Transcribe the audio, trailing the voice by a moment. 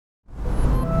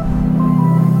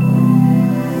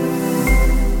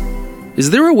Is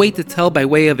there a way to tell by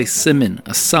way of a siman,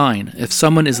 a sign, if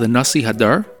someone is the Nasi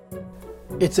Hadar?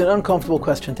 It's an uncomfortable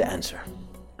question to answer,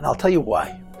 and I'll tell you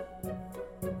why.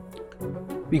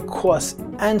 Because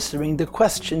answering the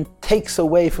question takes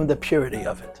away from the purity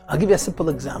of it. I'll give you a simple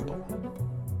example.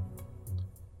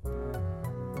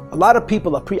 A lot of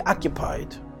people are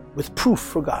preoccupied with proof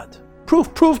for God.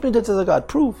 Proof me that there's a God,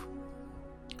 proof.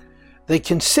 They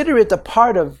consider it a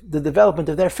part of the development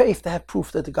of their faith to have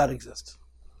proof that the God exists.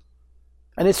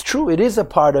 And it's true, it is a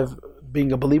part of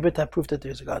being a believer to have proof that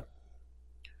there's a God.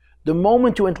 The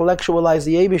moment you intellectualize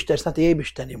the Eibishter, it's not the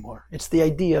Eibishter anymore. It's the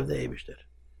idea of the Eibishter.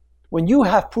 When you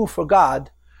have proof for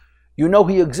God, you know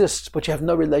He exists, but you have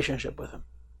no relationship with Him.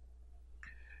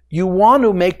 You want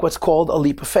to make what's called a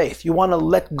leap of faith. You want to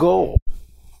let go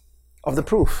of the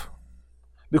proof.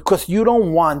 Because you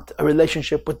don't want a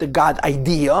relationship with the God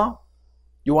idea.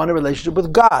 You want a relationship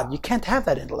with God. You can't have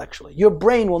that intellectually. Your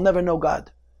brain will never know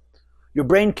God. Your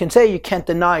brain can say you can't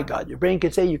deny God. Your brain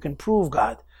can say you can prove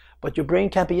God. But your brain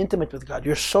can't be intimate with God.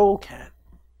 Your soul can.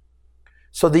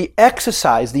 So the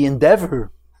exercise, the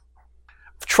endeavor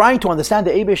of trying to understand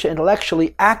the Eibishter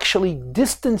intellectually actually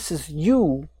distances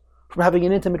you from having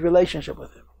an intimate relationship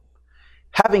with Him.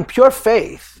 Having pure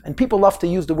faith, and people love to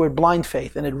use the word blind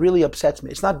faith, and it really upsets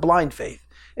me. It's not blind faith.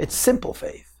 It's simple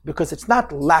faith, because it's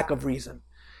not lack of reason.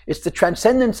 It's the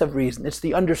transcendence of reason. It's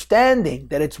the understanding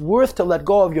that it's worth to let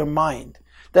go of your mind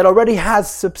that already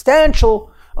has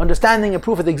substantial understanding and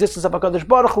proof of the existence of HaKadosh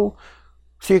Baruch Hu,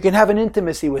 so you can have an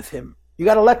intimacy with Him. You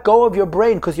got to let go of your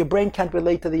brain, because your brain can't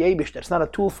relate to the Eibishter. It's not a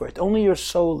tool for it. Only your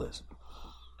soul is.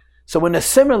 So in a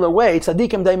similar way,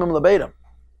 tzadikim daimim lebeiram.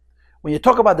 When you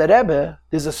talk about the Rebbe,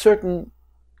 there's a certain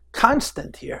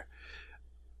constant here.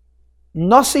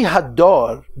 Nasi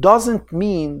Hadar doesn't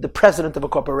mean the president of a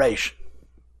corporation.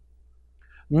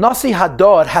 Nasi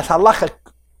Hadar has halachic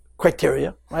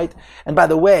criteria, right? And by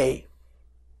the way,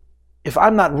 if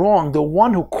I'm not wrong, the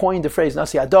one who coined the phrase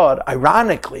Nasi Hadar,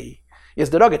 ironically,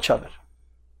 is the Rogatchover,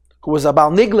 who was a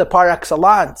Baal Nigla par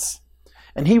excellence.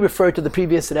 And he referred to the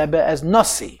previous Rebbe as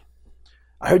Nasi.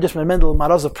 I heard this from Mendel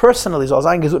Marazov personally,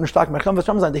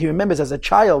 that he remembers as a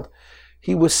child,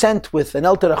 he was sent with an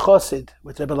Elter Chosid,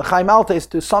 with Rebbe L'chaim Altes,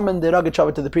 to summon the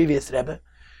Rogatchover to the previous Rebbe,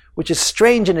 which is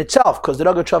strange in itself, because the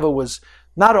Rogatchover was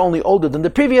not only older than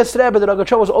the previous Rebbe, the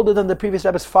Rogatchover was older than the previous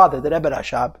Rebbe's father, the Rebbe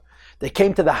Rashab. They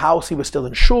came to the house, he was still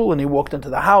in shul, and he walked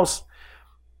into the house,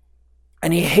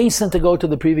 and he hastened to go to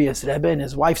the previous Rebbe, and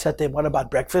his wife said to him, "What about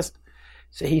breakfast?"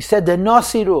 So he said, "The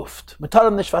Nasi ruft,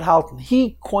 Mataram Nishvar Halten."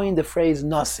 He coined the phrase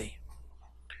Nasi.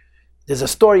 There's a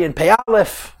story in Pei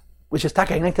Aleph, which is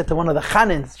connected to one of the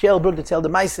Chanins, Sheilbrug, the Tzel de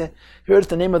Meise. Here's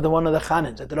the name of one of the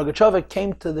Chanins. The Rogatchover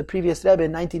came to the previous Rebbe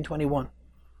in 1921.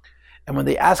 And when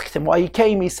they asked him why he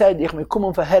came, he said,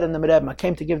 I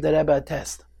came to give the Rebbe a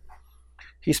test.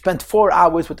 He spent 4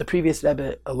 hours with the previous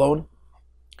Rebbe alone.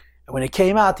 And when he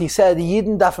came out, he said,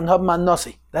 Yidden dafen haben an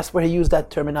Nasi. That's where he used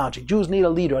that terminology. Jews need a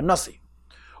leader, a Nasi.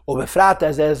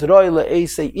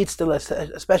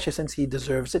 Especially since he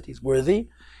deserves it, he's worthy.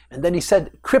 And then he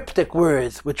said cryptic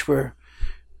words which were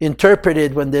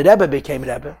interpreted when the Rebbe became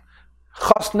Rebbe.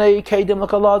 In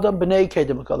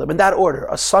that order,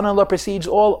 a son-in-law precedes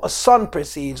all, a son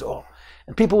precedes all.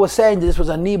 And people were saying that this was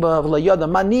a Niba of Layada,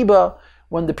 Maniba,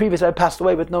 when the previous Rebbe passed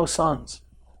away with no sons.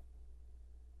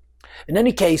 In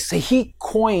any case, he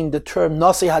coined the term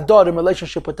Nasi Hadar in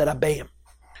relationship with the Rabbeim.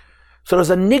 So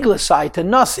there's a nigla side to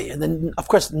Nasi, and then of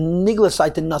course nigla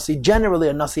side to Nasi, generally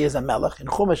a Nasi is a melech. In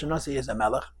Chumash a Nasi is a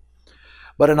melech.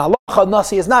 But in Halacha,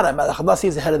 Nasi is not a melech. Nasi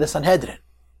is the head of the Sanhedrin.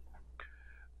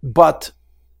 But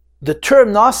the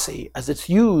term Nasi, as it's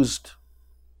used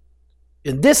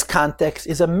in this context,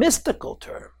 is a mystical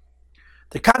term.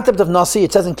 The concept of Nasi,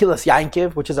 it says in Kilas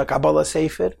Yankiv, which is a Kabbalah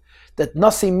Sefer, that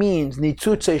Nasi means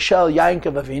Nitzutze Shel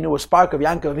Yankov Avinu, a spark of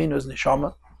Yankov Avinu's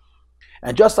neshama.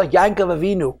 And just like Yankov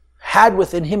Avinu had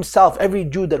within himself every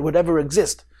Jew that would ever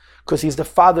exist, because he's the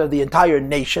father of the entire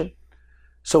nation.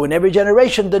 So in every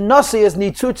generation, the Nasi is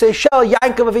Nitzutze Shel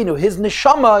Yankov Avinu. His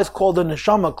neshama is called the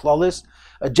neshama klolis,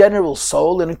 a general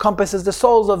soul, and encompasses the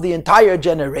souls of the entire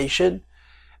generation.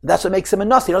 And that's what makes him a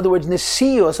Nasi. In other words,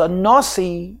 Nesius, a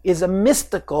Nasi, is a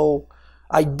mystical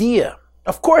idea.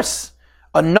 Of course,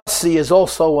 a Nasi is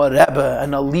also a Rebbe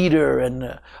and a leader and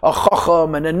a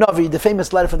Chacham and a Navi. The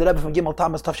famous letter from the Rebbe from Gimel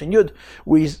Tamas Tafshin Yud,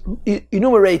 where he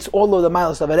enumerates all of the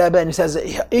miles of a Rebbe, and he says,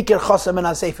 Iker Chasam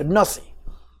and Sefer Nasi.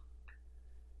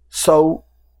 So,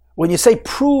 when you say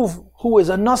prove who is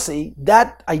a Nasi,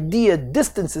 that idea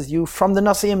distances you from the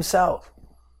Nasi himself.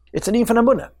 It's an infant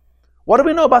Amunah. What do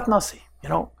we know about Nasi? You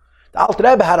know, the Alter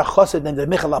Rebbe had a chassid named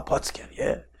Michal Apotzker.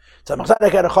 Yeah, so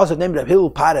Machzedek had a chassid named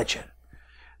Hillel Paracher.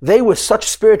 They were such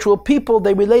spiritual people,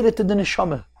 they related to the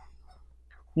neshama.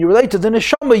 You relate to the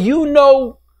neshama, you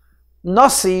know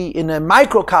Nasi in a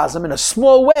microcosm, in a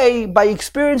small way, by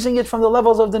experiencing it from the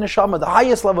levels of the neshama, the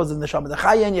highest levels of the neshama, the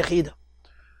chaya and yechida.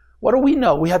 What do we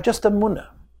know? We have just a munah.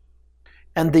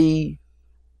 And the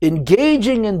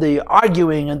engaging in the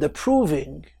arguing and the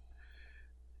proving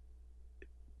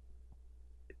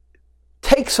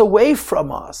takes away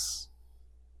from us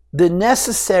the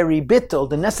necessary bittul,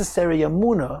 the necessary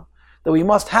amunah that we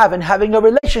must have in having a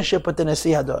relationship with the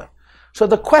Nasi Hador. So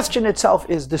the question itself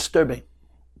is disturbing.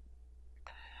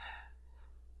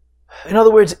 In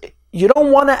other words, you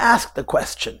don't want to ask the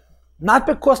question. Not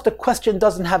because the question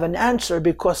doesn't have an answer,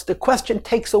 because the question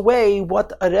takes away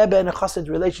what a Rebbe and a Chassid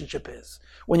relationship is.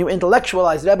 When you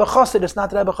intellectualize Rebbe Chassid, it's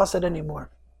not Rebbe Chassid anymore.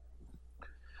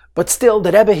 But still,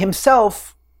 the Rebbe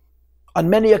himself, on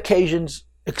many occasions,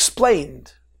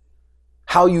 explained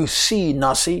how you see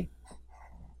Nasi.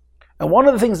 And one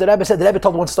of the things the Rebbe said, the Rebbe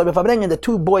told one story of Fabrengen, and the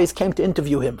two boys came to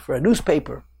interview him for a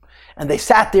newspaper. And they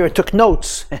sat there and took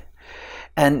notes.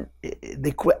 And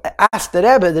they asked the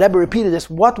Rebbe repeated this,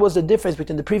 what was the difference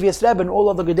between the previous Rebbe and all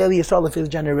of the Gedolei Yisrael of his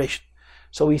generation?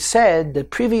 So he said the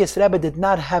previous Rebbe did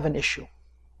not have an issue,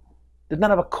 did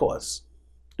not have a cause.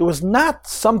 There was not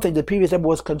something the previous Rebbe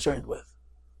was concerned with.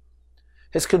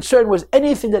 His concern was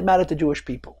anything that mattered to Jewish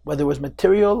people, whether it was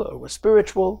material or was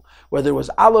spiritual, whether it was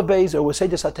alaves or was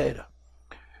Seder Satera.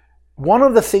 One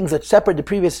of the things that separated the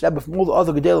previous Rebbe from all the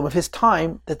other Gedolim of his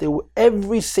time, that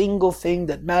every single thing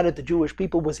that mattered to Jewish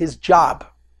people was his job,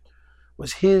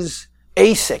 was his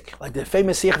asik, like the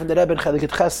famous Sikha from the Rebbe in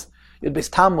Chelik Ches Yud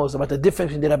Beis Tammuz about the difference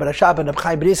between the Rebbe Rashab and Reb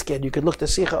Chaim Brisker, and you could look the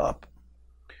Sikha up.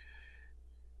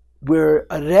 Where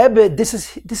a Rebbe, this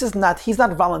is not, he's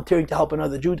not volunteering to help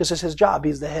another Jew, this is his job,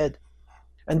 he's the head.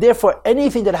 And therefore,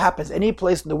 anything that happens, any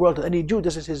place in the world, to any Jew,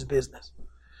 this is his business.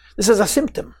 This is a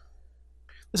symptom.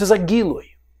 This is a gilui.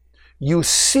 You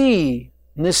see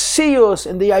Nesius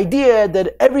in the idea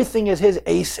that everything is his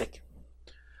asik.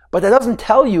 But that doesn't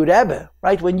tell you, Rebbe,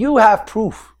 right? When you have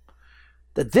proof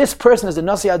that this person is the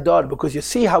Nasi Hador, because you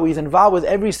see how he's involved with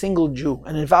every single Jew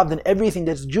and involved in everything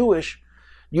that's Jewish,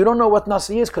 you don't know what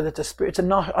Nasi is because it's a spirit, it's a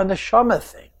neshama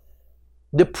thing.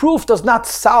 The proof does not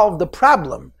solve the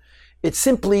problem. It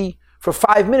simply, for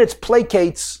 5 minutes,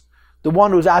 placates the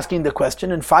one who's asking the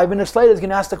question, and 5 minutes later is going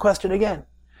to ask the question again.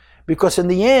 Because in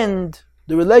the end,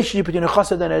 the relationship between a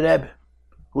Chassid and a Rebbe,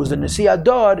 who's the Nasi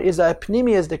Hador, is a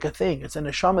pnimiyasdika thing. It's a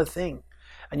neshama thing.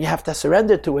 And you have to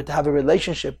surrender to it, to have a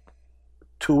relationship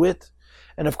to it.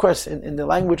 And of course, in the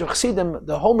language of Chassidim,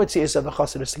 the whole mitzvah of a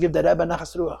Chassid is to give the Rebbe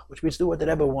nachas ruach, which means do what the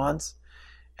Rebbe wants.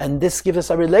 And this gives us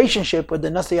a relationship with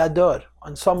the Nasi Hador,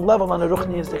 on some level, on a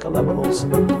ruchniisdika level also.